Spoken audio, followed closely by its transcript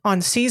On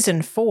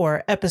season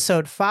 4,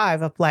 episode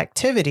 5 of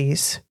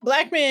Blacktivities.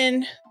 Black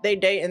men, they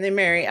date and they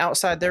marry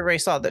outside their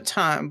race all the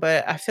time,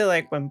 but I feel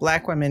like when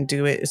Black women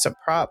do it, it's a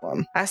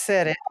problem. I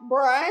said it.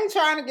 Bro, I ain't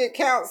trying to get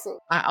counseled.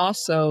 I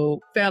also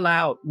fell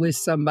out with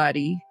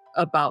somebody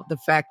about the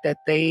fact that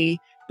they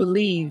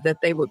believe that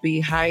they would be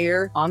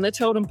higher on the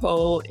totem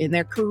pole in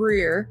their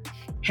career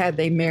had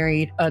they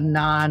married a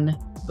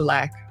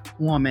non-Black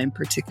woman,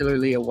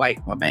 particularly a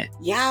white woman.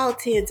 Y'all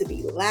tend to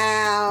be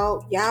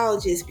loud. Y'all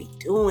just be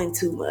doing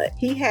too much.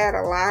 He had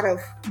a lot of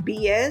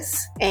BS,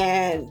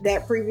 and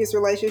that previous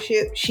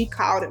relationship, she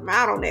called him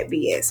out on that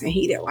BS, and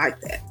he didn't like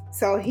that.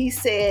 So he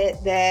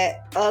said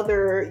that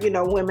other,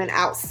 women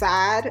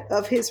outside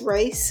of his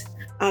race,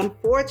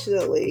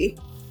 unfortunately,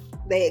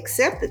 they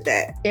accepted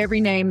that.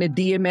 Every name that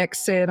DMX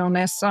said on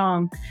that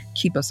song,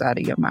 keep us out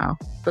of your mouth.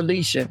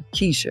 Felicia,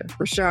 Keisha,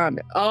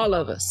 Rashonda, all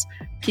of us,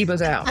 keep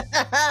us out.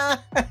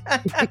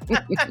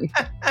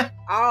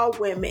 All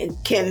women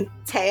can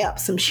tab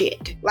some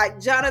shit. Like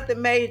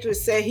Jonathan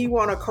Majors said, he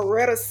want a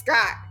Coretta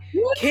Scott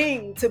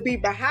King to be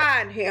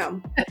behind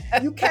him.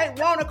 You can't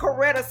want a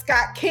Coretta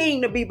Scott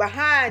King to be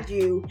behind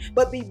you,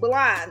 but be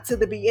blind to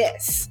the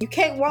BS. You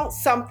can't want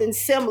something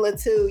similar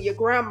to your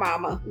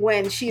grandmama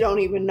when she don't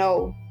even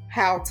know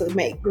how to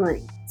make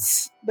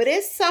greens. But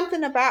it's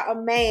something about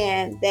a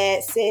man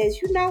that says,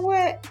 you know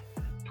what?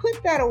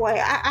 Put that away.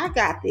 I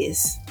got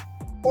this.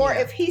 Or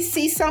if he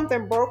sees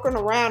something broken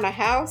around the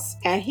house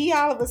and he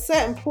all of a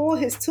sudden pull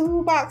his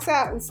toolbox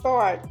out and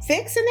start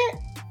fixing it.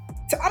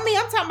 I'm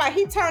talking about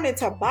he turned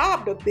into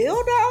Bob the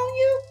Builder on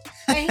you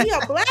and he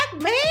a Black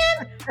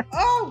man?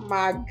 Oh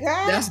my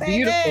God. That's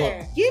baby.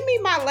 beautiful. Give me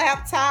my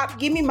laptop.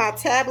 Give me my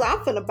tablet. I'm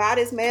finna buy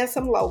this man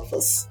some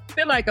loafers. I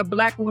feel like a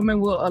Black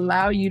woman will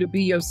allow you to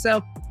be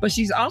yourself, but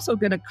she's also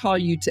going to call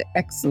you to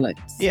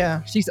excellence.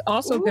 Yeah. She's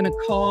also going to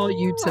call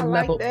you to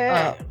level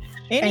up.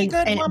 Any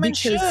good woman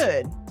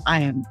should.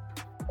 I am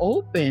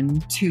open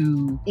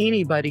to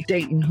anybody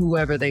dating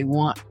whoever they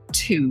want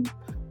to,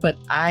 but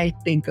I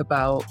think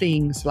about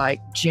things like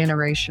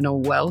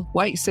generational wealth.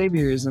 White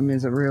saviorism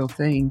is a real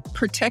thing.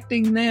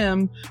 Protecting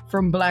them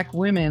from Black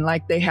women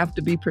like they have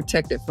to be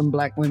protected from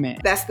Black women.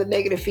 That's the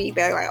negative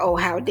feedback. Like, oh,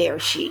 how dare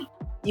she?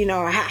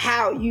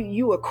 How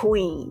you a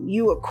queen.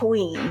 You a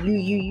queen.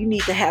 You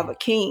need to have a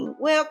king.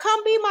 Well,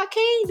 come be my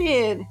king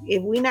then.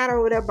 If we not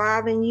over there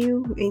bothering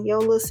you in your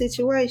little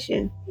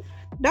situation,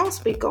 don't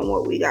speak on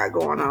what we got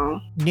going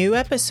on. New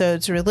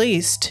episodes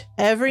released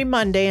every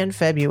Monday in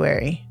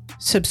February.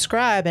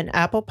 Subscribe in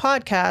Apple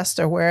Podcasts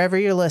or wherever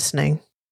you're listening.